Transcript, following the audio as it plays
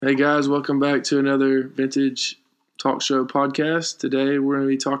Hey guys, welcome back to another Vintage Talk Show podcast. Today we're going to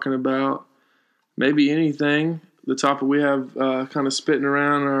be talking about maybe anything. The topic we have kind of spitting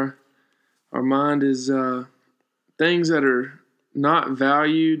around our mind is things that are not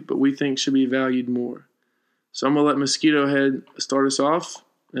valued but we think should be valued more. So I'm going to let Mosquito Head start us off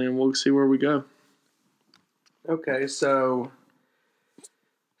and we'll see where we go. Okay, so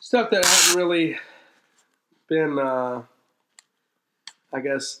stuff that hasn't really been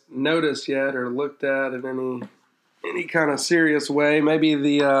noticed yet or looked at in any kind of serious way. Maybe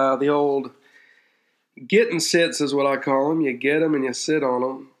the old get and sits is what I call them. You get them and you sit on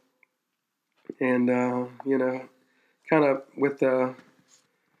them, and kind of with the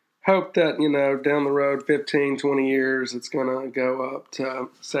hope that down the road, 15, 20 years, it's gonna go up to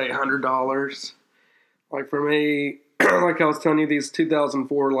say $100. Like for me, like I was telling you, these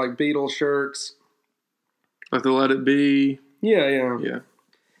 2004 like Beatles shirts, Like the Let It Be. Yeah.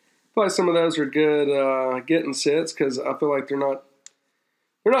 Probably some of those are good get and sits because I feel like they're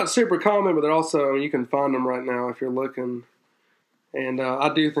not super common, but they're also, you can find them right now if you're looking. And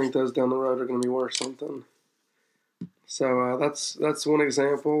I do think those down the road are going to be worth something. So that's one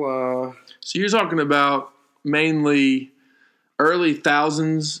example. So you're talking about mainly early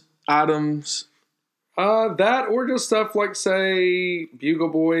thousands items. That or just stuff like, say, Bugle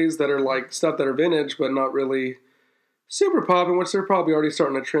Boys that are like stuff that are vintage but not really super popping, which they're probably already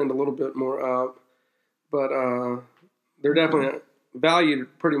starting to trend a little bit more up. But they're definitely valued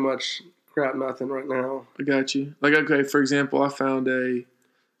pretty much crap nothing right now. I got you. Like, okay, for example, I found a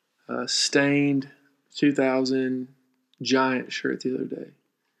stained 2000 Giant shirt the other day.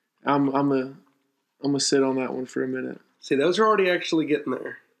 I'm gonna sit on that one for a minute. See, those are already actually getting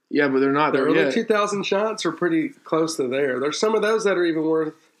there. Yeah, but they're not there early yet. 2000 shots are pretty close to there. There's some of those that are even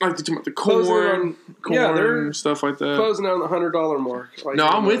worth like the corn, they're stuff like that. Closing on the $100 mark. Like no,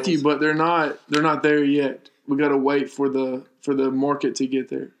 I'm with you, but they're not there yet. We got to wait for the market to get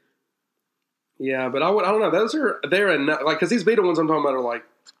there. Yeah, but I don't know. Those are there enough, like, because these Beetle ones I'm talking about are like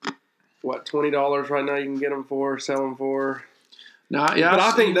what, $20 right now. You can get them for, sell them for. No, yeah, but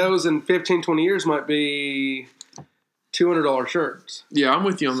I think those in 15, 20 years might be $200 shirts. Yeah, I'm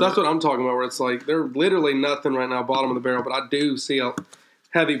with you on that. That's what I'm talking about, where it's like they're literally nothing right now, bottom of the barrel, but I do see a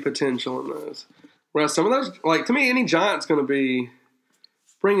heavy potential in those. Whereas some of those, like, to me, any Giant's going to be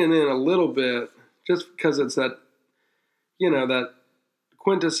bringing in a little bit just because it's that, that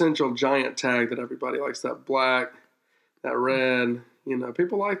quintessential Giant tag that everybody likes, that black, that red,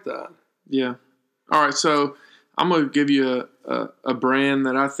 people like that. Yeah. All right, so I'm going to give you a brand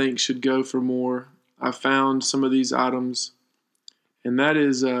that I think should go for more. I found some of these items, and that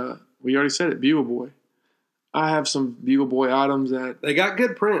is, we already said it, Bugle Boy. I have some Bugle Boy items that... They got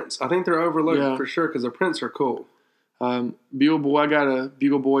good prints. I think they're overlooked for sure because the prints are cool. Bugle Boy, I got a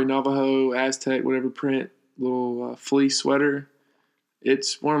Bugle Boy Navajo, Aztec, whatever print, little fleece sweater.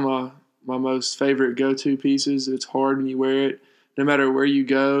 It's one of my most favorite go-to pieces. It's hard when you wear it. No matter where you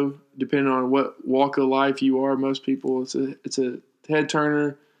go, depending on what walk of life you are, most people, it's a head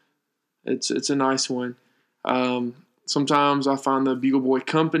turner. It's a nice one. Sometimes I find the Bugle Boy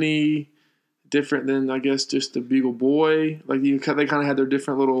Company different than, I guess, just the Bugle Boy. Like, they kind of had their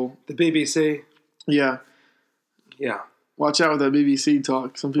different little... The BBC? Yeah. Yeah. Watch out with that BBC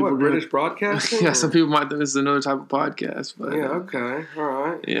talk. Some people British Broadcasting? Yeah, some people might think this is another type of podcast. But, yeah, okay. All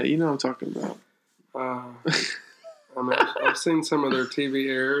right. Yeah, you know what I'm talking about. I've seen some of their TV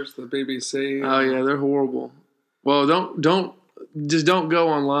airs, the BBC. Oh, yeah, they're horrible. Well, don't go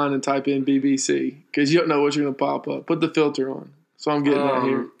online and type in BBC because you don't know what you're going to pop up. Put the filter on. So I'm getting that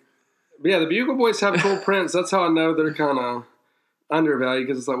here. Yeah, the Bugle Boys have cool prints. That's how I know they're kind of undervalued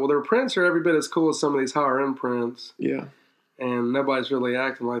because it's like, well, their prints are every bit as cool as some of these higher end prints. Yeah. And nobody's really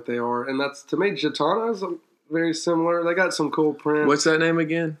acting like they are. And that's, to me, Gitano's very similar. They got some cool prints. What's that name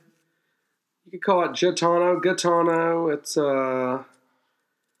again? You could call it Gitano. It's How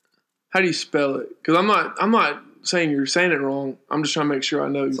do you spell it? Because I'm not saying you're saying it wrong. I'm just trying to make sure I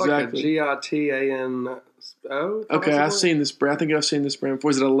know exactly. Like a Gitano. Okay, I've seen this brand. I think I've seen this brand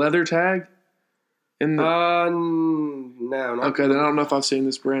before. Is it a leather tag? No. Okay, then I don't know if I've seen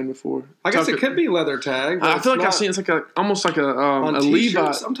this brand before. I guess it could be leather tag. I feel like I've seen it's like almost like a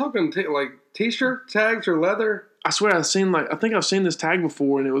Levi. I'm talking like T-shirt tags or leather. I swear I think I've seen this tag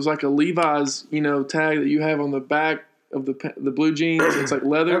before, and it was like a Levi's, tag that you have on the back of the blue jeans. It's like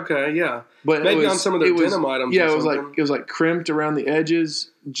leather. Okay, yeah. But maybe on some of their denim items. Yeah, it was like crimped around the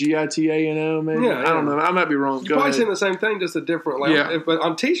edges. Gitano, maybe. Yeah, I don't know. I might be wrong. You've probably seen the same thing, just a different. Like, yeah. But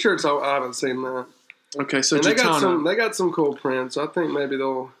on T-shirts, I haven't seen that. Okay, so and they got some cool prints. I think maybe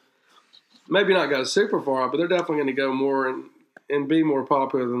they'll not go super far out, but they're definitely going to go more and be more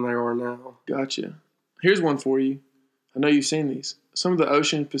popular than they are now. Gotcha. Here's one for you. I know you've seen these. Some of the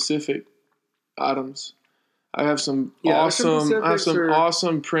Ocean Pacific items. I have some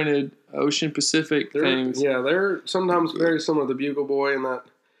awesome printed Ocean Pacific things. Yeah, they're sometimes very similar to the Bugle Boy and that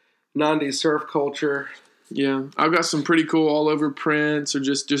 90s surf culture. Yeah, I've got some pretty cool all over prints or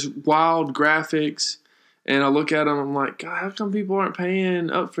just wild graphics. And I look at them, I'm like, God, how come people aren't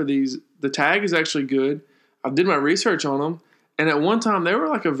paying up for these? The tag is actually good. I did my research on them. And at one time, they were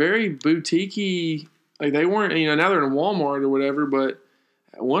like a very boutique-y, like they weren't, now they're in Walmart or whatever, but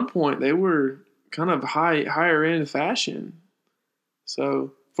at one point, they were kind of higher end fashion.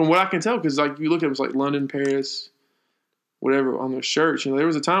 So from what I can tell, because like you look at it, it's like London, Paris, whatever on their shirts. There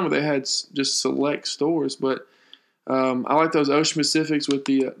was a time where they had just select stores, but I like those Ocean Pacifics with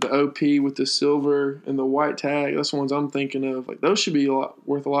the OP with the silver and the white tag. That's the ones I'm thinking of. Like those should be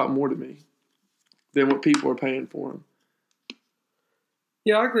worth a lot more to me than what people are paying for them.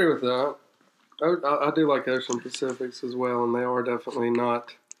 Yeah, I agree with that. I do like Ocean Pacifics as well, and they are definitely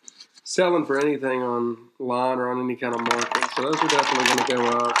not selling for anything online or on any kind of market. So those are definitely going to go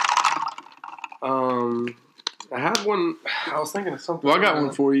up. I had one. I was thinking of something. Well, I got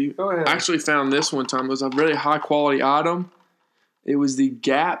one for you. Go ahead. I actually found this one time. It was a really high quality item. It was the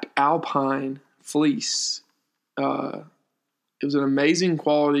Gap Alpine fleece. It was an amazing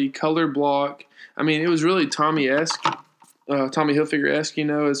quality color block. I mean, it was really Tommy-esque, Tommy Hilfiger-esque,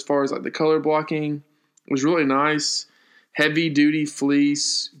 as far as like the color blocking. It was really nice. Heavy duty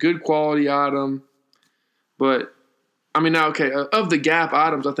fleece, good quality item. But I mean, now, okay, of the Gap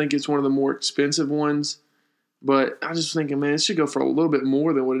items, I think it's one of the more expensive ones. But I was just thinking, man, it should go for a little bit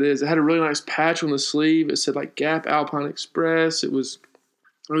more than what it is. It had a really nice patch on the sleeve. It said like Gap Alpine Express. It was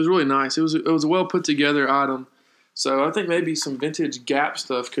really nice. It was a well put together item. So I think maybe some vintage Gap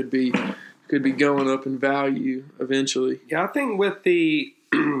stuff could be going up in value eventually. Yeah, I think with the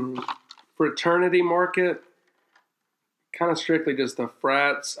fraternity market, kind of strictly just the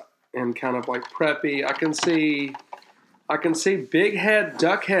frats and kind of like preppy, I can see big head,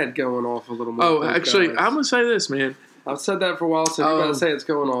 duck head going off a little more. Oh, actually, guys. I'm going to say this, man. I've said that for a while, so you're going to say it's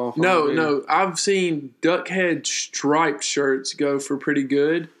going off. No. I've seen duck head striped shirts go for pretty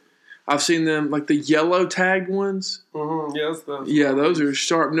good. I've seen them, like the yellow tagged ones. Mm-hmm. Yes, those are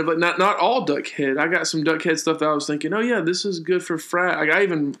sharp. But not all duck head. I got some duck head stuff that I was thinking, oh, yeah, this is good for frat. Like, I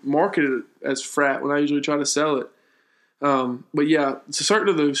even marketed it as frat when I usually try to sell it. But, yeah, so certain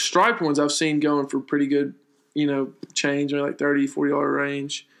of the striped ones I've seen going for pretty good, change, or like $30, $40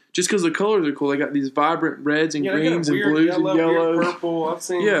 range. Just because the colors are cool. They got these vibrant reds and greens and blues and yellows. Weird purple. I've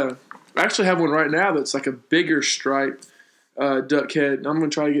seen. Yeah. I actually have one right now that's like a bigger stripe duck head. And I'm going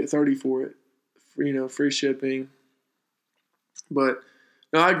to try to get $30 for it. For, free shipping. But,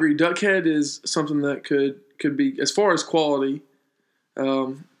 no, I agree. Duck head is something that could be, as far as quality,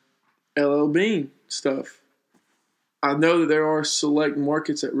 LL Bean stuff. I know that there are select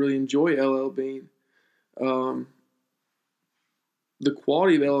markets that really enjoy LL Bean. The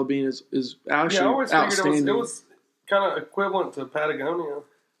quality of LL Bean is actually I always outstanding. It was kind of equivalent to Patagonia.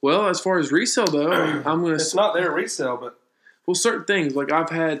 Well, as far as resale though, I'm gonna. It's not their resale, but certain things like I've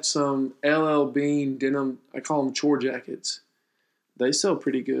had some LL Bean denim. I call them chore jackets. They sell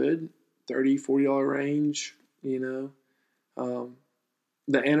pretty good, $30, $40 range. The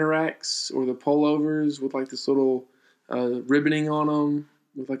anoraks or the pullovers with like this little ribboning on them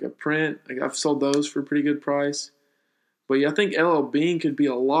with like a print. Like I've sold those for a pretty good price. But yeah, I think LL Bean could be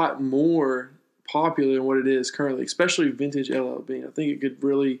a lot more popular than what it is currently, especially vintage LL Bean. I think it could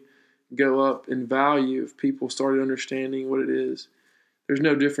really go up in value if people started understanding what it is. There's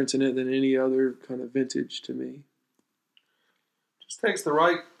no difference in it than any other kind of vintage to me. Just takes the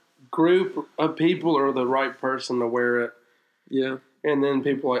right group of people or the right person to wear it. Yeah. And then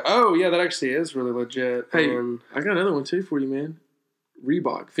people are like, oh, yeah, that actually is really legit. Hey, I got another one too for you, man.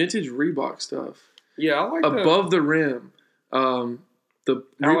 Reebok. Vintage Reebok stuff. Yeah, I like Above the rim. The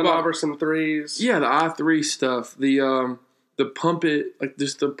Allen Iverson 3s. Yeah, the I3 stuff. The pump it, like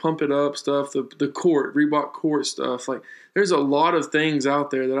just the pump it up stuff. The court, Reebok court stuff. Like there's a lot of things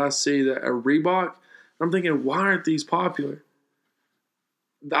out there that I see that are Reebok. I'm thinking, why aren't these popular?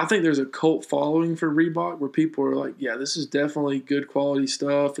 I think there's a cult following for Reebok where people are like, yeah, this is definitely good quality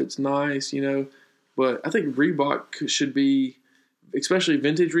stuff. It's nice, But I think Reebok should be, especially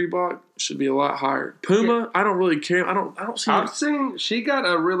vintage Reebok, should be a lot higher. Puma, yeah. I don't really care. I don't see. I've seen she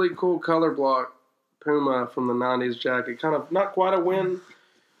got a really cool color block Puma from the '90s jacket. Kind of not quite a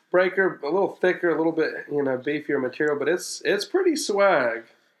windbreaker, a little thicker, a little bit beefier material, but it's pretty swag.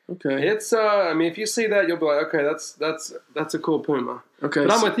 Okay. It's I mean, if you see that, you'll be like, okay, that's a cool Puma. Okay.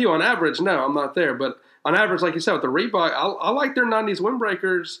 But I'm with you. On average, no, I'm not there. But on average, like you said, with the Reebok, I like their 90s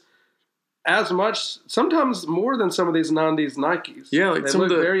windbreakers as much, sometimes more than some of these 90s Nikes. Yeah, like they some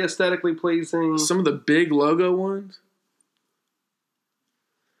look of the very aesthetically pleasing. some of the big logo ones.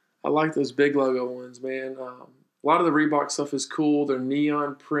 I like those big logo ones, man. A lot of the Reebok stuff is cool. They're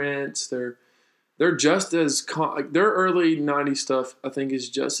neon prints. They're just as like their early 90s stuff, I think, is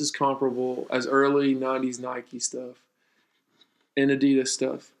just as comparable as early 90s Nike stuff and Adidas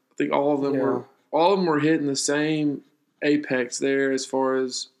stuff. I think all of them were hitting the same apex there as far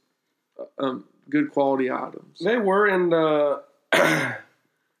as good quality items. They were in the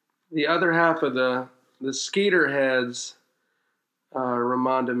the other half of the Skeeter heads.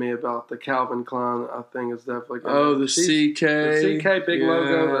 Reminded me about the Calvin Klein. I think is definitely the CK, the CK big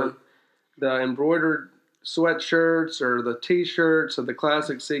logo, the embroidered sweatshirts or the T-shirts of the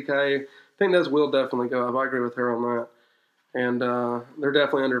classic CK. I think those will definitely go up. I agree with her on that, and they're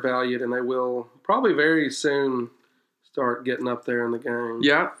definitely undervalued, and they will probably very soon start getting up there in the game.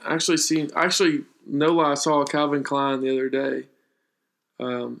 Yeah, no lie, I saw a Calvin Klein the other day.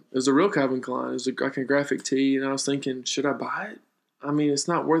 It was a real Calvin Klein. It was like a graphic tee, and I was thinking, should I buy it? I mean, it's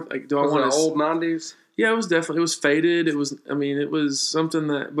not worth. Like, do I want to old 90s? Yeah, it was faded. It was something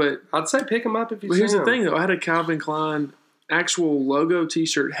that. But I'd say pick them up if you. But here's the thing, though. I had a Calvin Klein actual logo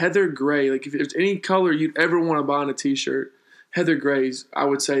T-shirt, heather gray. Like if there's any color you'd ever want to buy in a T-shirt, heather gray's, I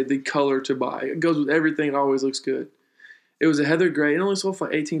would say, the color to buy. It goes with everything. It always looks good. It was a heather gray. It only sold for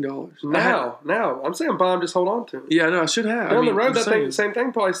like $18. Now, I'm saying buy them, just hold on to them. Yeah, no, I should have. Down the road, same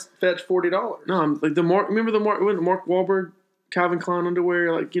thing probably fetched $40. No, I'm like remember the Mark Wahlberg Calvin Klein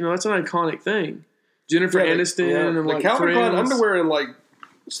underwear? Like, that's an iconic thing. Jennifer Aniston and the like Calvin Klein Friends. underwear and like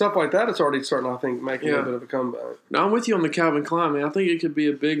stuff like that. It's already starting, I think, making a bit of a comeback. No, I'm with you on the Calvin Klein, man. I think it could be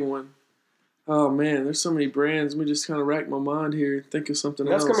a big one. Oh man, there's so many brands. Let me just kind of rack my mind here and think of something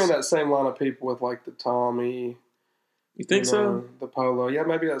else. That's gonna be in that same line of people with like the Tommy. You think so? The Polo, yeah,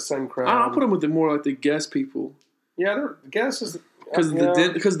 maybe that same crowd. I'll put them with the more like the Guess people. Yeah, they're Guess is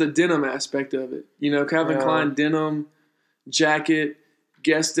because the denim aspect of it. Calvin Klein denim jacket,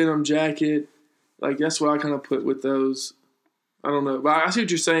 Guess denim jacket. Like that's what I kind of put with those. I don't know, but I see what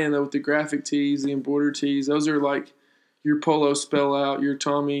you're saying though with the graphic tees, the embroidered tees. Those are like your Polo spell out, your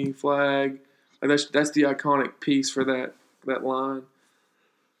Tommy flag. Like that's the iconic piece for that line.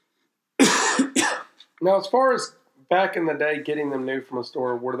 Now, as far as back in the day, getting them new from a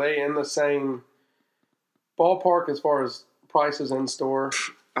store, were they in the same ballpark as far as prices in store?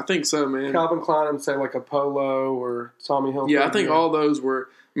 I think so, man. Calvin Klein and say like a Polo or Tommy Hilfiger. Yeah, I think all those were.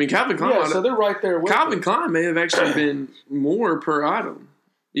 I mean, Calvin Klein. Yeah, so they're right there with Calvin Klein may have actually been more per item.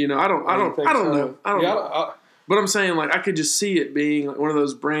 I don't know. But I'm saying like I could just see it being like one of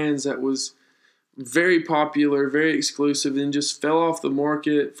those brands that was very popular, very exclusive, and just fell off the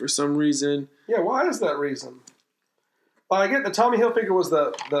market for some reason. Yeah, why is that reason? Well, I get the Tommy Hilfiger was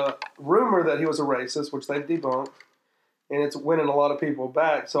the rumor that he was a racist, which they debunked, and it's winning a lot of people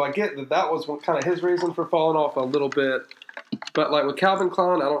back. So I get that was kind of his reason for falling off a little bit. But like with Calvin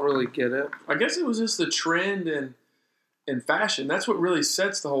Klein, I don't really get it. I guess it was just the trend in fashion. That's what really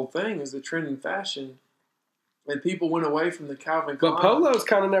sets the whole thing is the trend in fashion. And people went away from the Calvin Klein. But Polo's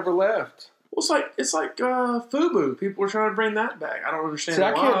kind of never left. Well, it's like FUBU. People were trying to bring that back. I don't understand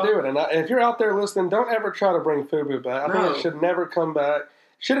why. I can't do it. And if you're out there listening, don't ever try to bring FUBU back. I think it should never come back.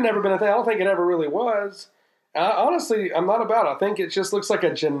 Should have never been a thing. I don't think it ever really was. Honestly, I'm not about it. I think it just looks like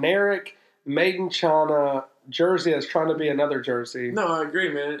a generic made in China jersey that's trying to be another jersey. No, I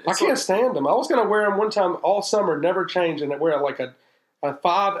agree, man. I can't stand them. I was going to wear them one time all summer, never change, and wear like a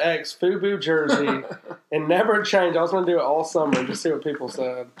 5X FUBU jersey and never change. I was going to do it all summer and just see what people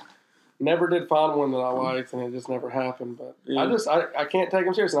said. Never did find one that I liked, and it just never happened. But yeah. I can't take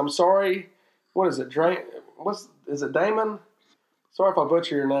them seriously. I'm sorry. What is it? Is it Damon? Sorry if I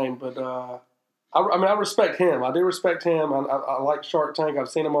butcher your name, but I respect him. I do respect him. I like Shark Tank. I've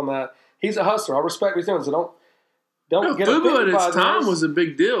seen him on that. He's a hustler. I respect what he's doing. So don't get FUBU at its time was a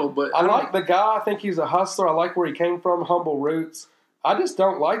big deal, but I like the guy. I think he's a hustler. I like where he came from, humble roots. I just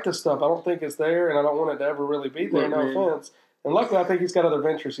don't like this stuff. I don't think it's there, and I don't want it to ever really be there. No offense. And luckily, I think he's got other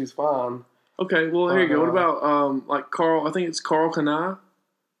ventures. He's fine. Okay, well, here you go. What about like Carl? I think it's Carl Kanai.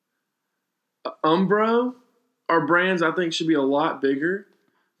 Umbro are brands I think should be a lot bigger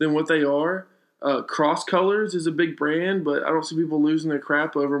than what they are. Cross Colors is a big brand, but I don't see people losing their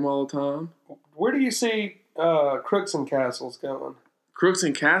crap over them all the time. Where do you see Crooks and Castles going? Crooks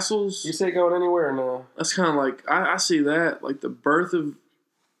and Castles? You see it going anywhere now? That's kind of like, I see that, like the birth of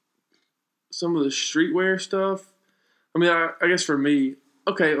some of the streetwear stuff. I mean, I guess for me,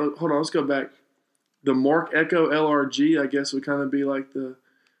 okay, hold on, let's go back. The Marc Ecko LRG, I guess, would kind of be like the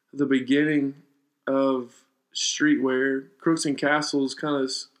beginning of streetwear. Crooks and Castles kind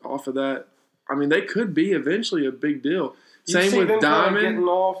of off of that. I mean, they could be eventually a big deal. Same with them Diamond. kind of getting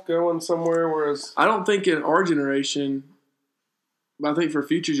off, going somewhere, whereas I don't think in our generation, but I think for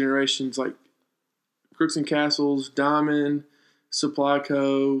future generations, like Crooks and Castles, Diamond, Supply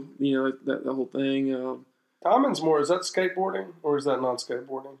Co., that whole thing. Diamond's more, is that skateboarding or is that not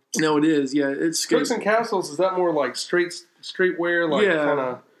skateboarding? No, it is. Yeah, it's Crooks and Castles, is that more like streetwear?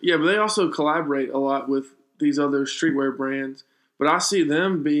 Like yeah, but they also collaborate a lot with these other streetwear brands. But I see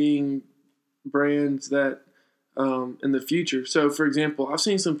them being brands that in the future. So, for example, I've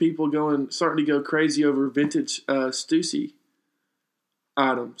seen some people starting to go crazy over vintage Stussy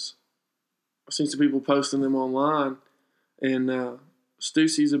items. I've seen some people posting them online, and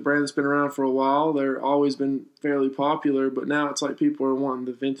Stussy's a brand that's been around for a while. They've always been fairly popular, but now it's like people are wanting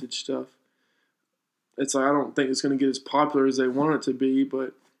the vintage stuff. It's like I don't think it's going to get as popular as they want it to be,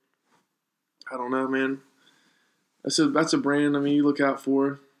 but I don't know, man. That's a brand. I mean, you look out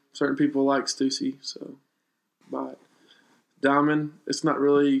for. Certain people like Stussy, so buy it. Diamond, it's not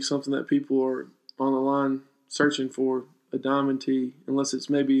really something that people are on the line searching for, a Diamond tee, unless it's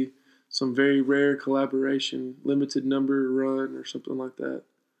maybe some very rare collaboration, limited number run or something like that.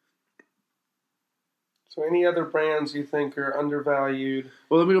 So any other brands you think are undervalued?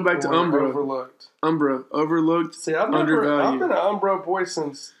 Well, let me go back to Umbro. Overlooked. Umbro, overlooked, See, I've been an Umbro boy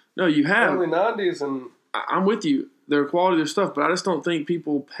since no, you have. early 90s, and I'm with you. They're quality of their stuff, but I just don't think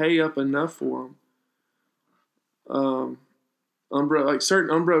people pay up enough for them. Umbro, like certain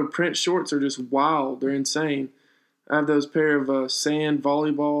Umbro print shorts are just wild. They're insane. I have those pair of sand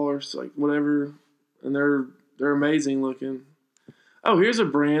volleyball or like whatever, and they're amazing looking. Oh, here's a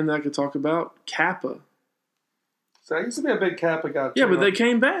brand that I could talk about, Kappa. So I used to be a big Kappa guy. Yeah, but they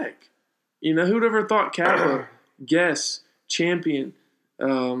came back. Who'd ever thought Kappa, Guess, Champion.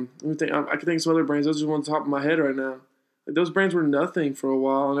 Let me think. I can think of some other brands. Those are ones on top of my head right now. Like those brands were nothing for a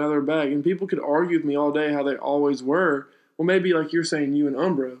while, and now they're back. And people could argue with me all day how they always were. Well, maybe like you're saying, you and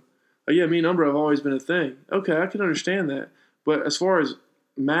Umbro. Yeah, me and Umbro have always been a thing. Okay, I can understand that. But as far as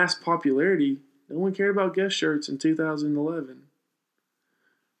mass popularity, no one cared about Guess shirts in 2011.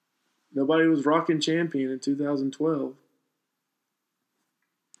 Nobody was rocking Champion in 2012.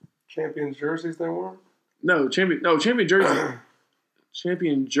 Champion jerseys they weren't? No, Champion jerseys.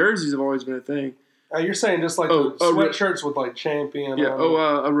 Champion jerseys have always been a thing. You're saying just like the sweatshirts with like Champion. Yeah.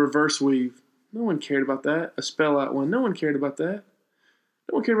 A reverse weave. No one cared about that. A spell out one. No one cared about that.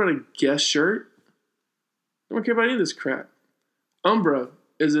 No one cared about a Guess shirt. No one cared about any of this crap. Umbro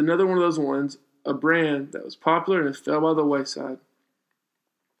is another one of those ones, a brand that was popular and it fell by the wayside.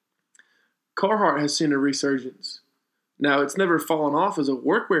 Carhartt has seen a resurgence. Now, it's never fallen off as a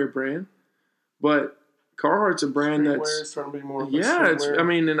workwear brand, but Carhartt's a brand that's starting to be more.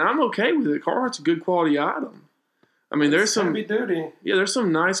 And I'm okay with it. Carhartt's a good quality item. I mean, there's some heavy duty. Yeah, there's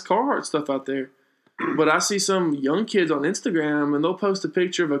some nice Carhartt stuff out there. But I see some young kids on Instagram, and they'll post a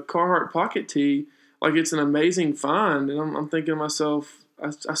picture of a Carhartt pocket tee like it's an amazing find, and I'm thinking to myself,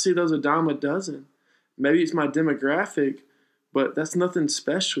 I see those a dime a dozen. Maybe it's my demographic, but that's nothing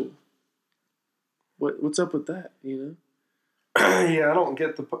special. What's up with that? Yeah, I don't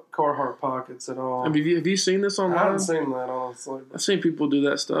get the Carhartt pockets at all. I mean, have you seen this online? I haven't seen that, honestly. I've seen people do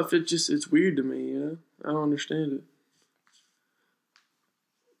that stuff. It's weird to me, I don't understand it.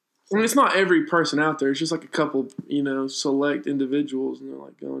 I mean, it's not every person out there. It's just like a couple, select individuals, and they're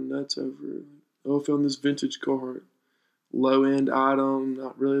like going nuts over it. Oh, I found this vintage Carhartt. Low-end item,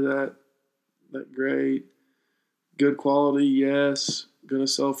 not really that great. Good quality, yes. Gonna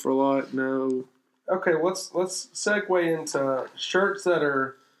sell for a lot, no. Okay, let's segue into shirts that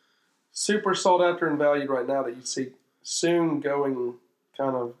are super sought after and valued right now that you see soon going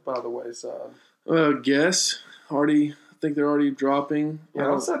kind of by the wayside. Guess. I think they're already dropping.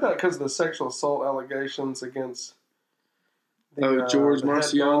 Yeah, I said that because of the sexual assault allegations against George the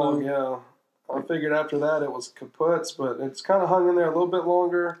Marciano. head dog, yeah. I figured after that it was kaputs, but it's kind of hung in there a little bit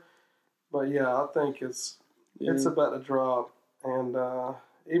longer. But yeah, I think it's about to drop, and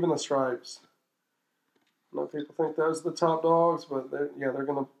even the stripes. I know people think those are the top dogs, but they're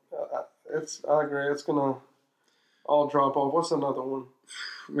gonna. I agree. It's gonna all drop off. What's another one?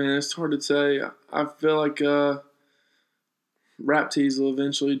 Man, it's hard to say. I feel like wrap tees will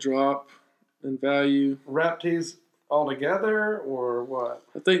eventually drop in value. Wrap tees altogether, or what?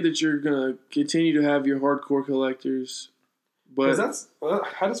 I think that you're gonna continue to have your hardcore collectors, but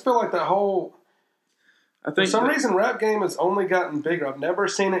I just feel like that whole. For some reason, rap game has only gotten bigger. I've never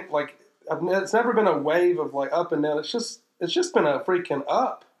seen it like. It's never been a wave of like up and down. It's just been a freaking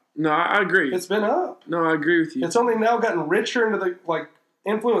up. No, I agree. It's been up. No, I agree with you. It's only now gotten richer into the like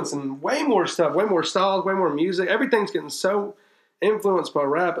influencing way more stuff, way more styles, way more music. Everything's getting so influenced by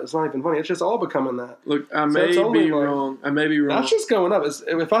rap. It's not even funny. It's just all becoming that. Look, I may be wrong. I may be wrong. That's just going up.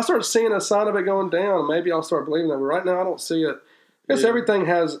 If I start seeing a sign of it going down, maybe I'll start believing that. But right now, I don't see it. I guess everything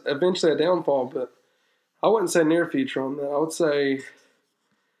has eventually a downfall, but I wouldn't say near future on that. I would say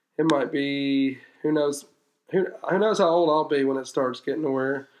it might be. Who knows? Who knows how old I'll be when it starts getting to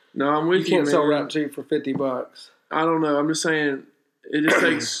where no, I'm with you. You can't man. sell rap cheap for $50. I don't know. I'm just saying it just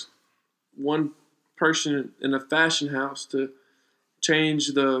takes one person in a fashion house to change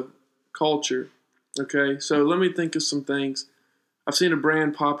the culture. Okay, so let me think of some things. I've seen a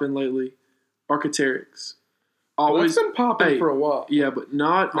brand pop in lately, Arc'teryx. Always been popping for a while. Yeah, but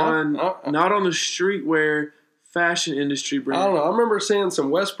not on the streetwear fashion industry brand. I don't know. I remember seeing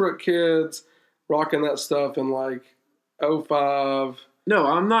some Westbrook kids rocking that stuff in like 05. No,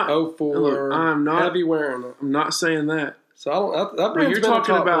 I'm not. 04. Look, I'm not heavy wearing it. I'm not saying that. So I don't. That brand's been a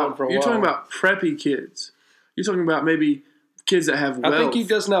top brand for a while. You're talking about preppy kids. You're talking about maybe kids that have wealth. I think you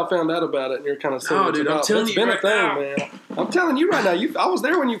just now found out about it, and you're kind of saying, "Oh, dude, I'm telling you right now, man. I'm telling you right now. I was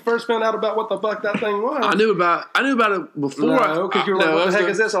there when you first found out about what the fuck that thing was. I knew about it before. No, because you were like, "What the heck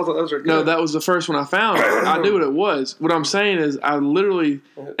is this?" I was like, "Those are good." No, that was the first one I found. I knew what it was. What I'm saying is, I literally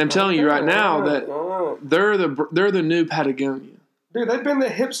am telling you right now that they're the new Patagonia. Dude, they've been the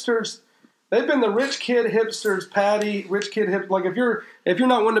hipsters. They've been the rich kid hipsters, Patty, rich kid hip. Like if you're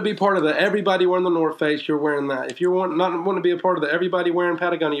not wanting to be part of the everybody wearing the North Face, you're wearing that. If you're not wanting to be a part of the everybody wearing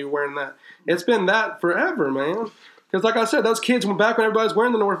Patagonia, you're wearing that. It's been that forever, man. Because like I said, those kids went back when everybody was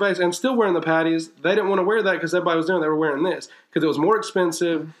wearing the North Face and still wearing the Patties. They didn't want to wear that because everybody was doing it. They were wearing this because it was more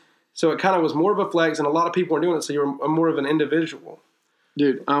expensive. So it kind of was more of a flex, and a lot of people were doing it. So you're more of an individual.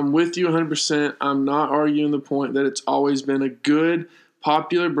 Dude, I'm with you 100%. I'm not arguing the point that it's always been a good,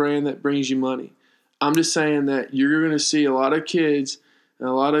 popular brand that brings you money. I'm just saying that you're going to see a lot of kids and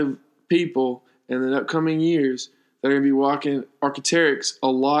a lot of people in the upcoming years that are going to be walking Arc'teryx a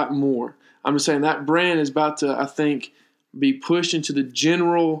lot more. I'm just saying that brand is about to, I think, be pushed into the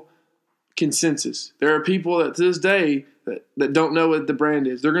general consensus. There are people that to this day that don't know what the brand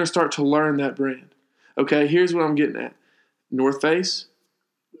is. They're going to start to learn that brand. Okay, here's what I'm getting at. North Face.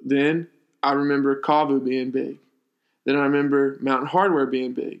 Then I remember Kavu being big. Then I remember Mountain Hardwear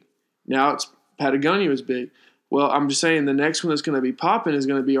being big. Now it's Patagonia was big. Well, I'm just saying the next one that's going to be popping is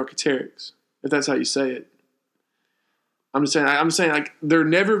going to be Arc'teryx, if that's how you say it. I'm saying like they're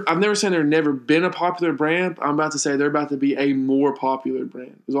never. I've never said they've never been a popular brand. I'm about to say they're about to be a more popular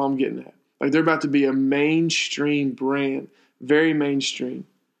brand. Is all I'm getting at. Like they're about to be a mainstream brand, very mainstream,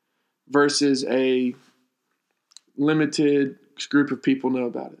 versus a limited group of people know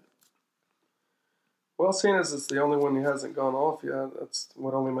about it. Well, seeing as it's the only one who hasn't gone off yet, that's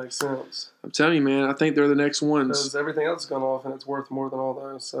what only makes sense. I'm telling you, man, I think they're the next ones. Because everything else has gone off, and it's worth more than all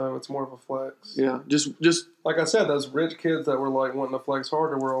those, so it's more of a flex. Yeah, just like I said, those rich kids that were like wanting to flex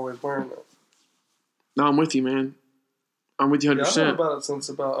harder were always wearing it. No, I'm with you, man. I'm with you 100%. Yeah, I've known about it since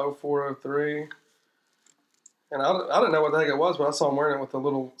about 04, 03. And I didn't know what the heck it was, but I saw him wearing it with a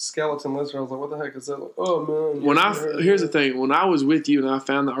little skeleton lizard. I was like, what the heck is that? Oh, man. Here's the thing. When I was with you and I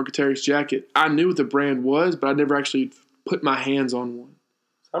found the Arc'teryx jacket, I knew what the brand was, but I never actually put my hands on one.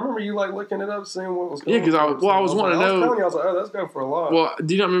 I remember you like looking it up, seeing what was going on. Yeah, because I was wanting to know. I was telling you, I was like, oh, that's going for a lot. Well,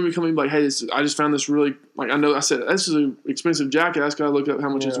 do you not remember me coming like, hey, I just found this really, like, I said, this is an expensive jacket. I just got to look up how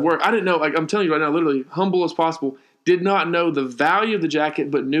much it's worth. I didn't know, like, I'm telling you right now, literally, humble as possible, did not know the value of the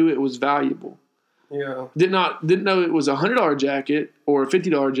jacket, but knew it was valuable. Yeah. Didn't know it was a $100 jacket or a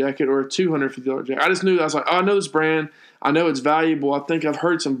 $50 jacket or a $250 jacket. I just knew, I was like, oh, I know this brand. I know it's valuable. I think I've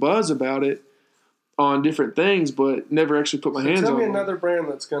heard some buzz about it on different things, but never actually put my hands on it. Tell me another brand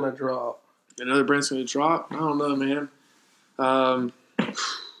that's going to drop. Another brand's going to drop? I don't know, man.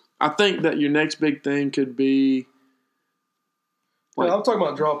 I think that your next big thing could be. Like, I'm talking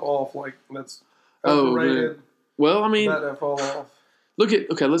about drop off, like that's overrated. Man. Well, I mean, that fall off.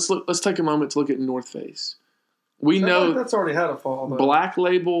 Let's take a moment to look at North Face. We know that's already had a fall. Though. Black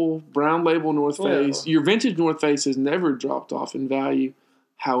label, brown label North Face. Your vintage North Face has never dropped off in value.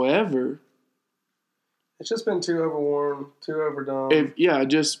 However, it's just been too overworn, too overdone.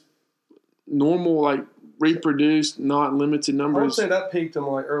 Just normal, like reproduced, not limited numbers. I would say that peaked in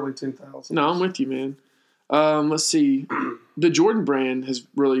like early 2000s. No, I'm with you, man. Let's see. The Jordan brand has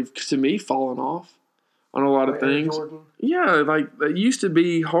really, to me, fallen off on a lot of things. Jordan? Yeah, like it used to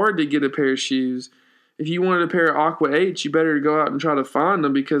be hard to get a pair of shoes. If you wanted a pair of Aqua 8s, you better go out and try to find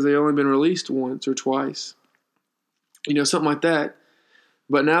them because they only been released once or twice. Something like that.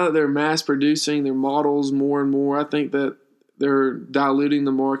 But now that they're mass producing their models more and more, I think that they're diluting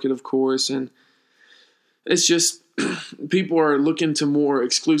the market, of course, and it's just people are looking to more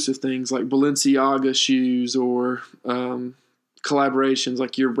exclusive things like Balenciaga shoes or collaborations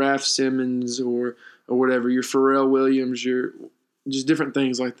like your Raf Simons or whatever, your Pharrell Williams, your just different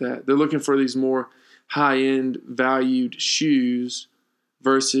things like that. They're looking for these more high-end valued shoes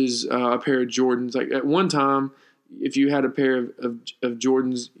versus a pair of Jordans. Like at one time, if you had a pair of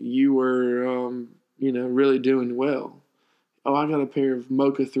Jordans, you were really doing well. Oh, I got a pair of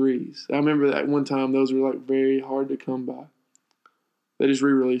Mocha 3s. I remember that one time those were like very hard to come by. They just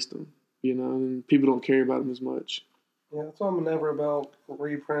re-released them, and people don't care about them as much. Yeah, that's why I'm never about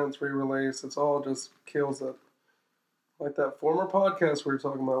reprints, re-release. It's all just kills it. Like that former podcast we were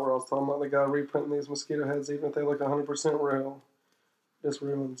talking about where I was talking about the guy reprinting these mosquito heads even if they look 100% real. Just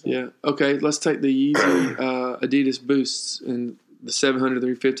ruins it. Yeah. Okay, let's take the Yeezy Adidas Boosts and the 700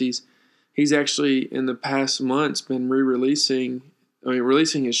 350s. He's actually, in the past months, been releasing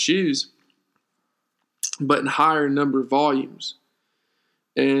his shoes, but in higher number volumes.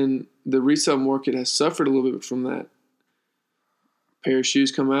 And the resale market has suffered a little bit from that. A pair of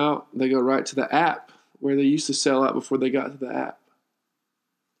shoes come out, they go right to the app, where they used to sell out before they got to the app.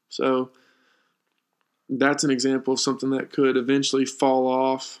 So that's an example of something that could eventually fall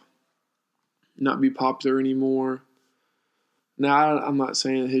off, not be popular anymore. Now, I'm not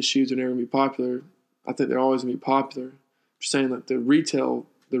saying that his shoes are never going to be popular. I think they're always going to be popular. I'm just saying that the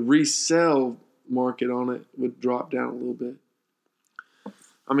resale market on it would drop down a little bit.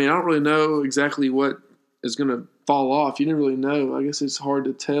 I mean, I don't really know exactly what is going to fall off. You never really know. I guess it's hard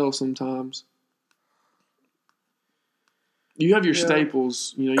to tell sometimes. You have your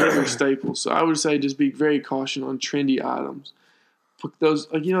staples. You have your staples. So I would say just be very cautious on trendy items. Those,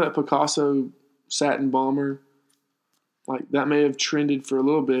 that Picasso satin bomber. Like, that may have trended for a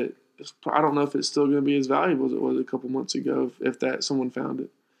little bit. I don't know if it's still going to be as valuable as it was a couple months ago, if someone found it.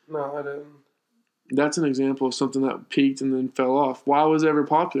 No, I didn't. That's an example of something that peaked and then fell off. Why was it ever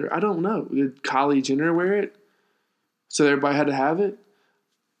popular? I don't know. Did Kylie Jenner wear it? So everybody had to have it?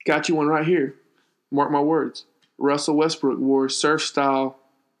 Got you one right here. Mark my words. Russell Westbrook wore surf-style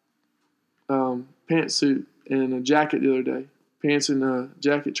pantsuit and a jacket the other day. Pants and a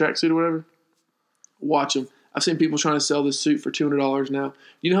jacket, tracksuit or whatever. Watch them. I've seen people trying to sell this suit for $200 now.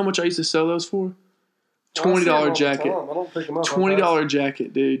 You know how much I used to sell those for? $20 jacket. I don't pick them up. $20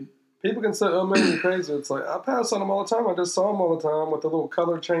 jacket, dude. People can say, "Oh man, you're crazy." It's like I pass on them all the time. I just saw them all the time with the little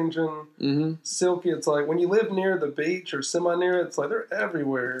color changing, silky. It's like when you live near the beach or semi near it, it's like they're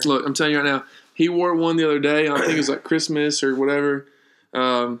everywhere. Look, I'm telling you right now. He wore one the other day. I think it was like Christmas or whatever.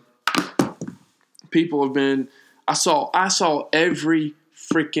 People have been. I saw every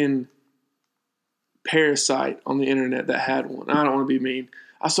freaking parasite on the internet that had one. I don't want to be mean.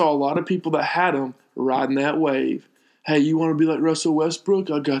 I saw a lot of people that had them riding that wave. Hey, you want to be like Russell Westbrook?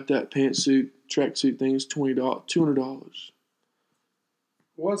 I got that pantsuit, tracksuit thing. It's $200.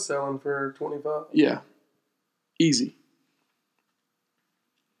 Was selling for $25. Yeah, easy.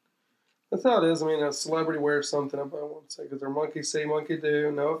 That's how it is. I mean, a celebrity wears something. I won't say because they're monkey see, monkey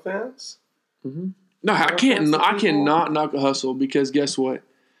do. No offense. Mm-hmm. No, I cannot knock a hustle because guess what?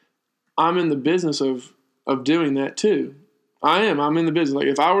 I'm in the business of doing that too. I'm in the business. Like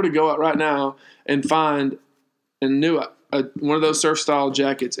if I were to go out right now and find one of those surf style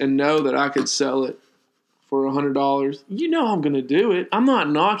jackets and know that I could sell it for $100, I'm going to do it. I'm not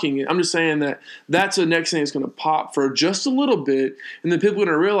knocking it. I'm just saying that that's the next thing that's going to pop for just a little bit, and then people are going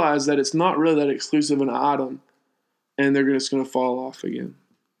to realize that it's not really that exclusive an item, and they're just going to fall off again.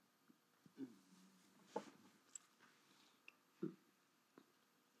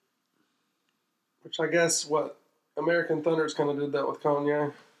 Which I guess American Thunder's kind of did that with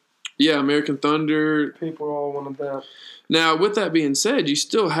Kanye. Yeah, American Thunder. People all wanted that. Now, with that being said, you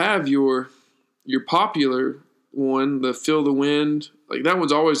still have your popular one, the Feel the Wind. Like that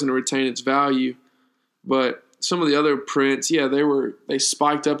one's always going to retain its value, but some of the other prints, they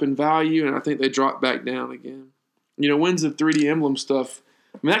spiked up in value, and I think they dropped back down again. When's the 3D emblem stuff?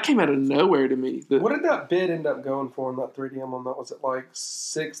 I mean, that came out of nowhere to me. What did that bid end up going for in that 3D emblem? That was it like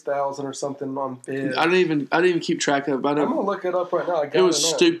 6,000 or something on bid. I didn't even keep track of it. I'm gonna look it up right now. It was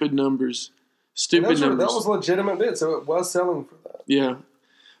stupid numbers. Stupid numbers. That was a legitimate bid, so it was selling for that. Yeah,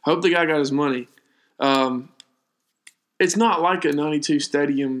 hope the guy got his money. It's not like a 92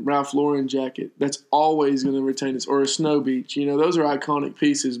 Stadium Ralph Lauren jacket that's always going to retain its, or a Snow Beach. Those are iconic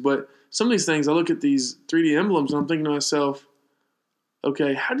pieces. But some of these things, I look at these 3D emblems and I'm thinking to myself,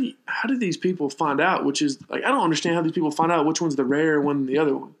 okay, how do these people find out which is, like, I don't understand how these people find out which one's the rare one and the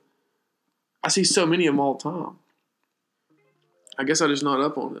other one. I see so many of them all the time. I guess I'm just not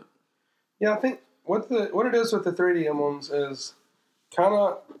up on it. Yeah, I think what it is with the 3D emblems is kind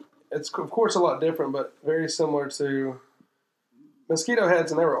of, it's of course a lot different, but very similar to Mosquito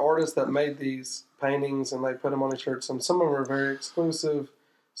Heads, and there were artists that made these paintings and they put them on these shirts, and some of them are very exclusive.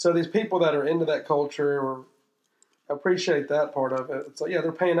 So these people that are into that culture or appreciate that part of it, it's like, yeah,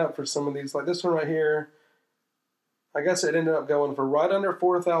 they're paying up for some of these. Like this one right here, I guess it ended up going for right under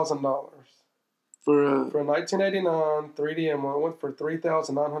 $4,000. For a 1989 3D emblem, it went for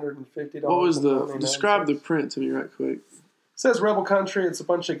 $3,950. What was describe the print to me right quick. It says Rebel Country. It's a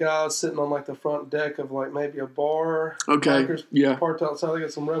bunch of guys sitting on like the front deck of like maybe a bar. Okay. Bikers yeah. Parked outside. They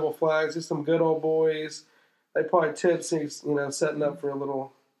got some Rebel flags. Just some good old boys. They probably tipsy, setting up for a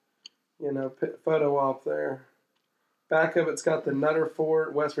little, photo op there. Back of it's got the Nutter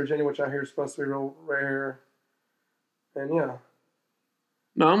Fort, West Virginia, which I hear is supposed to be real rare. And yeah.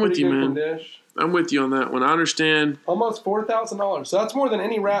 No, I'm with you, man. Condition. I'm with you on that one. I understand. Almost $4,000. So that's more than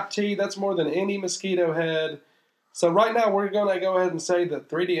any wrap tee. That's more than any Mosquito Head. So right now we're going to go ahead and say that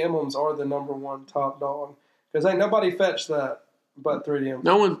 3D emblems are the number one top dog. Because ain't nobody fetched that but 3D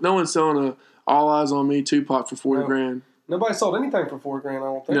emblems. No one's selling a All Eyes on Me Tupac for $40,000. Nobody sold anything for $4,000, I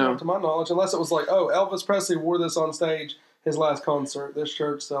don't think, no. To my knowledge. Unless it was like, oh, Elvis Presley wore this on stage his last concert. This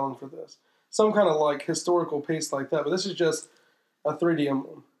shirt's selling for this. Some kind of like historical piece like that. But this is just a 3D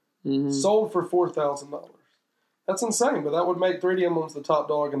emblem. Mm-hmm. Sold for $4,000. That's insane, but that would make 3D emblems the top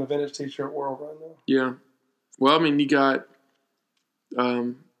dog in the vintage t-shirt world right now. Yeah. Well, I mean, you got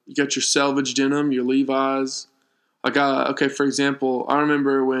your Selvage denim, your Levi's. For example, I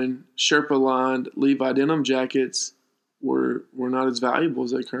remember when Sherpa lined Levi denim jackets were not as valuable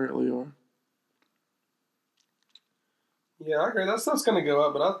as they currently are. Yeah, I agree. That stuff's going to go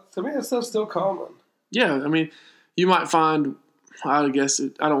up, but to me, that stuff's still common. Yeah, I mean, you might find, I guess,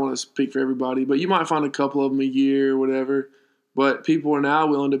 I don't want to speak for everybody, but you might find a couple of them a year or whatever, but people are now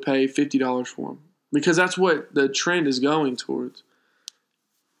willing to pay $50 for them because that's what the trend is going towards.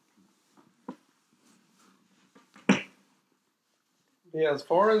 Yeah, as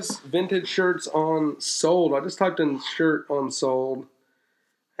far as vintage shirts on sold, I just typed in shirt on sold,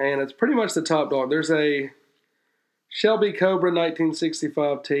 and it's pretty much the top dog. There's a Shelby Cobra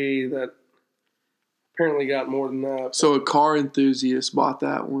 1965 tee that apparently got more than that. So a car enthusiast bought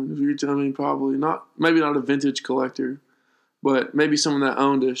that one. If you're telling me, probably not, maybe not a vintage collector, but maybe someone that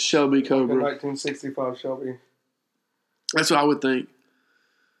owned a Shelby Cobra. Like a 1965 Shelby. That's what I would think.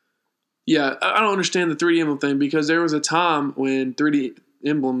 Yeah, I don't understand the 3D emblem thing because there was a time when 3D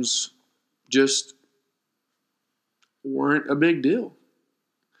emblems just weren't a big deal.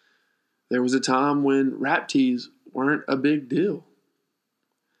 There was a time when rap tees weren't a big deal.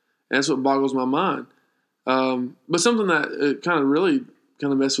 And that's what boggles my mind. But something that kind of really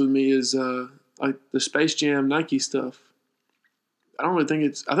messed with me is like the Space Jam Nike stuff. I don't really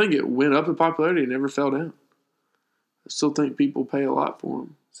think I think it went up in popularity and never fell down. I still think people pay a lot for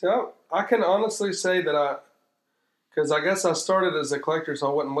them. So I can honestly say that because I guess I started as a collector, so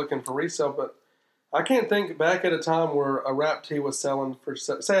I wasn't looking for resale, but I can't think back at a time where a rap tee was selling for,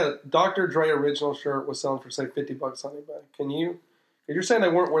 say, a Dr. Dre original shirt was selling for, say, $50 on eBay. Can you? You're saying they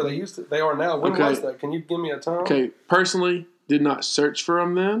weren't where they are now. When was that? Can you give me a time? Okay, personally, did not search for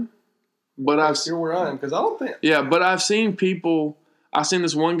them then, but you're where I am because I don't think. Yeah, but I've seen people. I've seen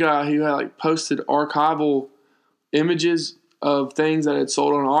this one guy who had like posted archival images of things that had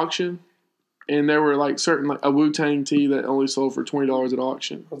sold on auction, and there were like certain like a Wu-Tang tee that only sold for $20 at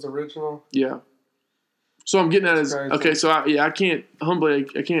auction. Was original? Yeah. So I'm getting at is okay. So I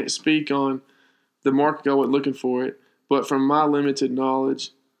can't speak on the market. I wasn't looking for it, but from my limited knowledge,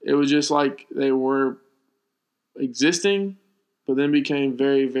 it was just like they were existing, but then became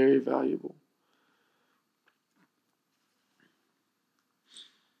very, very valuable.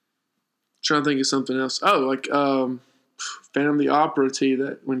 Trying to think of something else. Oh, like Phantom the Opera tee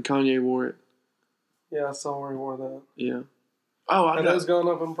that when Kanye wore it. Yeah, I saw where he wore that. Yeah. Oh, I know. Those going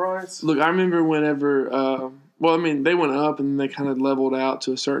up in price? Look, I remember whenever, they went up and they kind of leveled out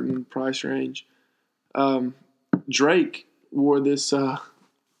to a certain price range. Drake wore this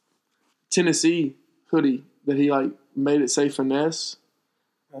Tennessee hoodie that he like made it say finesse.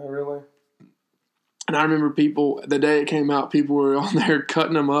 Oh, really? And I remember people, the day it came out, people were on there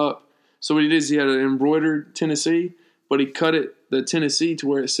cutting them up. So what he did is he had an embroidered Tennessee, but he cut the Tennessee to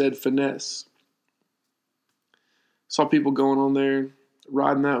where it said finesse. Saw people going on there,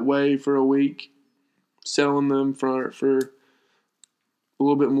 riding that wave for a week, selling them for a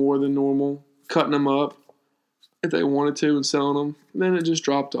little bit more than normal, cutting them up if they wanted to and selling them. And then it just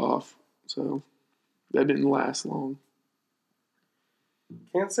dropped off. So that didn't last long.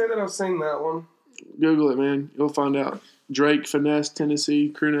 Can't say that I've seen that one. Google it, man. You'll find out. Drake, finesse, Tennessee,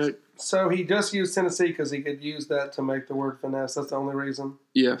 crew neck. So he just used Tennessee because he could use that to make the word finesse. That's the only reason.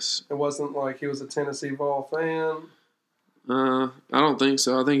 Yes. It wasn't like he was a Tennessee Vol fan. I don't think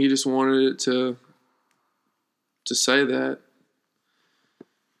so. I think he just wanted it to say that.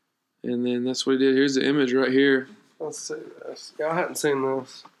 And then that's what he did. Here's the image right here. Let's see this. Yeah, I hadn't seen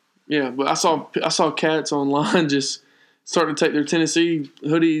this. Yeah, but I saw cats online just starting to take their Tennessee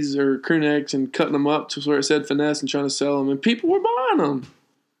hoodies or crew necks and cutting them up to where it said finesse and trying to sell them, and people were buying them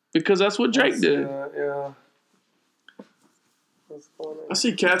because that's what Drake did. Yeah. That's funny. I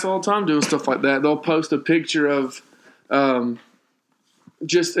see cats all the time doing stuff like that. They'll post a picture of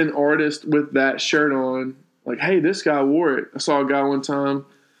just an artist with that shirt on, like, hey, this guy wore it. I saw a guy one time.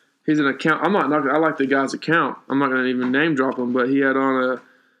 He's an account. I like the guy's account. I'm not going to even name drop him, but he had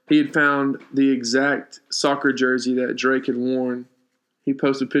found the exact soccer jersey that Drake had worn. He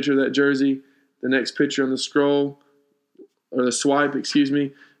posted a picture of that jersey. The next picture on the scroll, or the swipe, excuse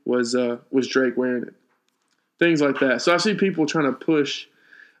me, was Drake wearing it. Things like that. So I see people trying to push.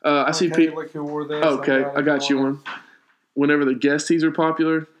 I see people. Like who wore this. Okay, I got you one. Whenever the guest tees are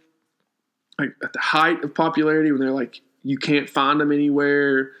popular, like at the height of popularity, when they're like, you can't find them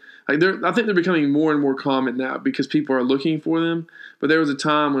anywhere. Like I think they're becoming more and more common now because people are looking for them. But there was a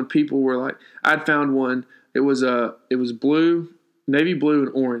time when people were like, I'd found one. It was blue, navy blue,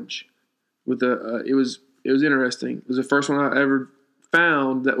 and orange. It was interesting. It was the first one I ever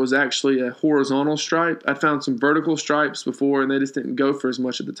found that was actually a horizontal stripe. I'd found some vertical stripes before, and they just didn't go for as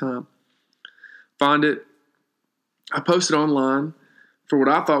much at the time. Find it. I posted online for what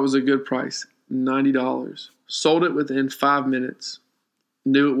I thought was a good price, $90. Sold it within 5 minutes.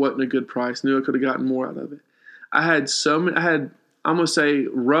 Knew it wasn't a good price. Knew I could have gotten more out of it. I had I'm going to say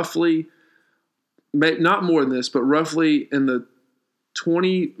roughly, not more than this, but roughly in the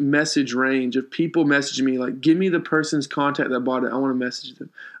 20 message range of people messaging me like, give me the person's contact that bought it. I want to message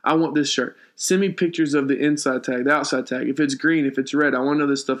them. I want this shirt. Send me pictures of the inside tag, the outside tag. If it's green, if it's red, I want to know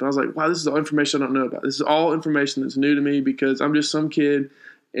this stuff. And I was like, wow, this is all information I don't know about. This is all information that's new to me because I'm just some kid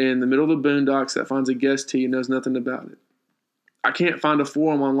in the middle of the boondocks that finds a guest tee and knows nothing about it. I can't find a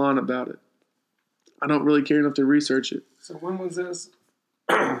forum online about it. I don't really care enough to research it. So when was this?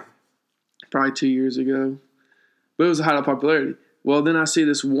 Probably 2 years ago. But it was a height of popularity. Well, then I see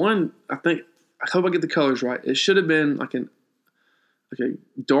this one, I hope I get the colors right. It should have been like a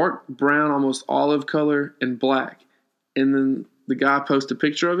dark brown, almost olive color, and black. And then the guy posts a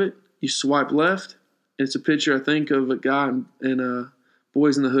picture of it. You swipe left, and it's a picture, I think, of a guy in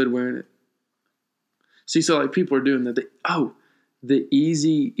Boys in the Hood wearing it. See, so like people are doing that. The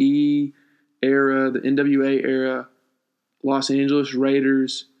Eazy-E era, the NWA era, Los Angeles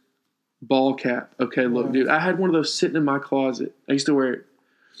Raiders ball cap. Okay, look, dude, I had one of those sitting in my closet. I used to wear it.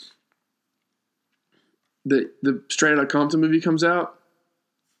 The Straight Outta Compton movie comes out.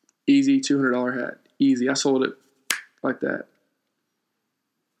 Easy, $200 hat. Easy. I sold it like that.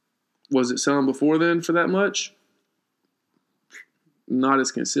 Was it selling before then for that much? Not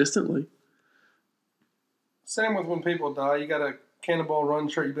as consistently. Same with when people die. You got a Cannonball Run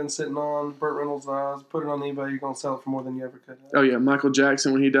shirt you've been sitting on, Burt Reynolds' eyes, put it on eBay, you're going to sell it for more than you ever could have. Oh, yeah. Michael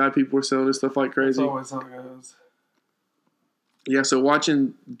Jackson, when he died, people were selling his stuff like crazy. That's always how it goes. Yeah, so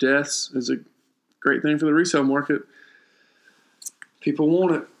watching deaths is a great thing for the resale market. People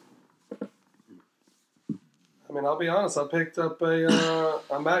want it. I mean, I'll be honest. I picked up a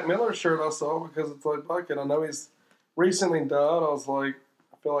Mac Miller shirt I saw because it's like bucket. I know he's recently died. I was like,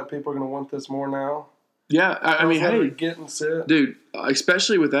 I feel like people are going to want this more now. Yeah, I mean, hey, getting set, dude.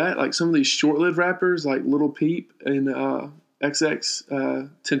 Especially with that, like some of these short-lived rappers, like Lil Peep and XX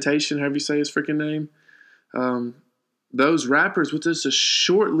Temptation, however you say his freaking name. Those rappers with just a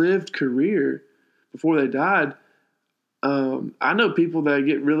short-lived career before they died. I know people that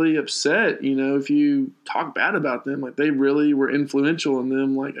get really upset, if you talk bad about them, like they really were influential in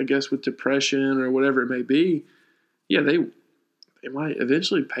them, like I guess with depression or whatever it may be. Yeah, they might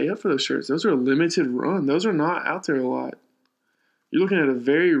eventually pay up for those shirts. Those are a limited run. Those are not out there a lot. You're looking at a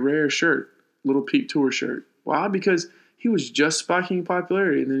very rare shirt, Little Peep Tour shirt. Why? Because he was just spiking in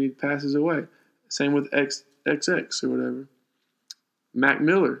popularity and then he passes away. Same with XX or whatever. Mac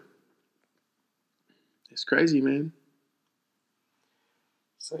Miller. It's crazy, man.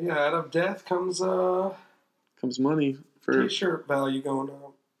 So yeah, out of death comes money for t-shirt value going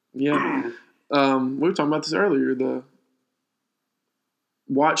up. Yeah. We were talking about this earlier. The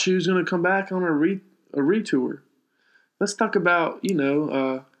watch who's going to come back on a retour. Let's talk about,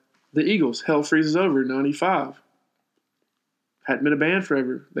 the Eagles. Hell Freezes Over, 95. Hadn't been a band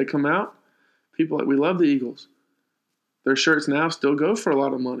forever. They come out. People we love the Eagles. Their shirts now still go for a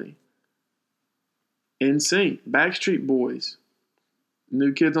lot of money. NSYNC, Backstreet Boys,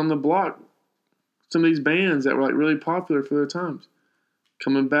 New Kids on the Block, some of these bands that were like really popular for their times,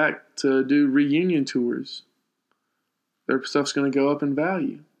 coming back to do reunion tours. Their stuff's going to go up in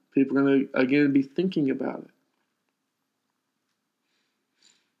value. People are going to, again, be thinking about it.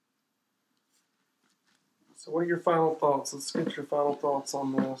 So what are your final thoughts? Let's get your final thoughts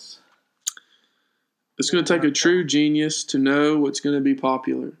on this. It's going to take a true genius to know what's going to be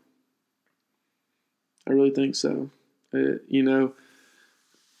popular. I really think so. We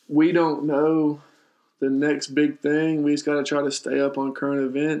don't know the next big thing. We just got to try to stay up on current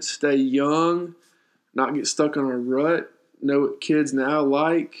events, stay young, not get stuck on a rut, know what kids now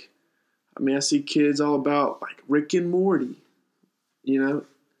like. I mean, I see kids all about like Rick and Morty.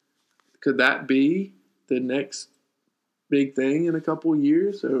 Could that be the next big thing in a couple of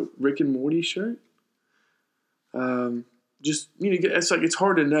years? A Rick and Morty shirt? It's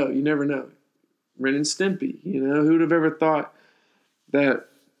hard to know. You never know. Ren and Stimpy, who would have ever thought that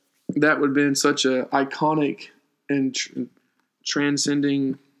would have been such a iconic and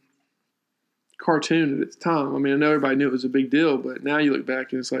transcending cartoon at its time. I mean, I know everybody knew it was a big deal, but now you look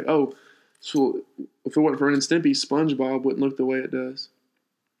back and it's like, oh, so if it wasn't for Ren and Stimpy, SpongeBob wouldn't look the way it does.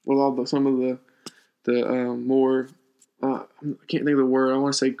 With all some of the more I can't think of the word. I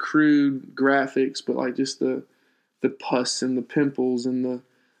want to say crude graphics, but like just the pus and the pimples and the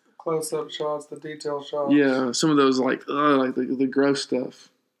close-up shots, the detail shots. Yeah, some of those like the gross stuff.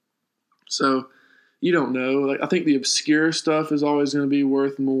 So you don't know. Like I think the obscure stuff is always going to be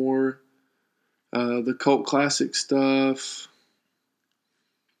worth more. The cult classic stuff,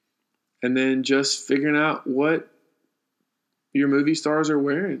 and then just figuring out what your movie stars are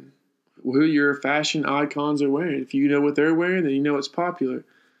wearing, who your fashion icons are wearing. If you know what they're wearing, then you know it's popular.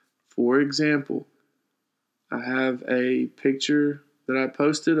 For example, I have a picture that I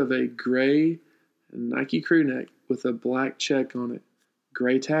posted of a gray Nike crew neck with a black check on it.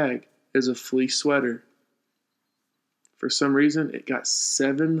 Gray tag is a fleece sweater. For some reason, it got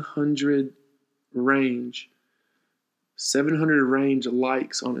 700 range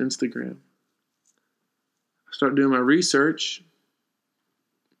likes on Instagram. I start doing my research.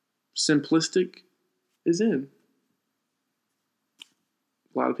 Simplistic is in.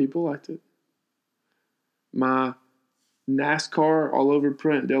 A lot of people liked it. My NASCAR all over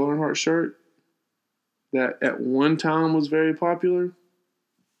print Dale Earnhardt shirt that at one time was very popular,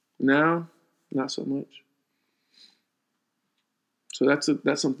 now not so much. So that's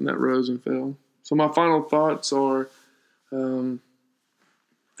something that rose and fell. So my final thoughts are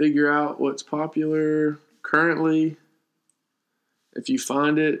figure out what's popular currently. If you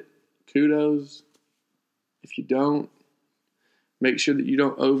find it, kudos. If you don't, make sure that you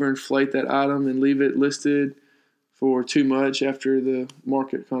don't overinflate that item and leave it listed for too much after the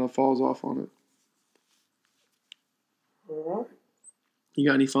market kind of falls off on it. All right. You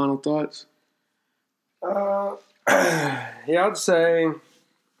got any final thoughts? Yeah, I'd say,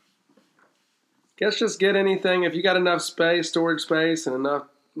 guess just get anything. If you got enough space, storage space, and enough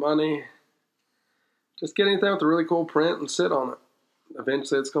money, just get anything with a really cool print and sit on it.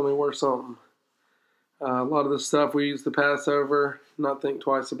 Eventually, it's going to be worth something. A lot of the stuff we used to pass over, not think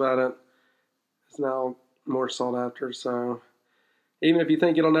twice about it, is now more sought after. So even if you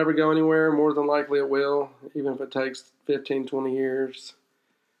think it'll never go anywhere, more than likely it will, even if it takes 15, 20 years.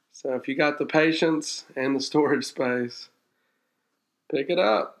 So if you got the patience and the storage space, pick it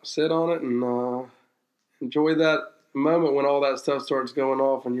up, sit on it, and enjoy that moment when all that stuff starts going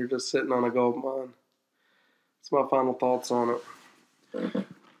off and you're just sitting on a gold mine. That's my final thoughts on it. I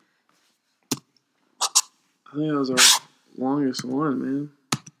think that was our longest one, man.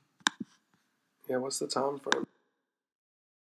 Yeah, what's the time frame?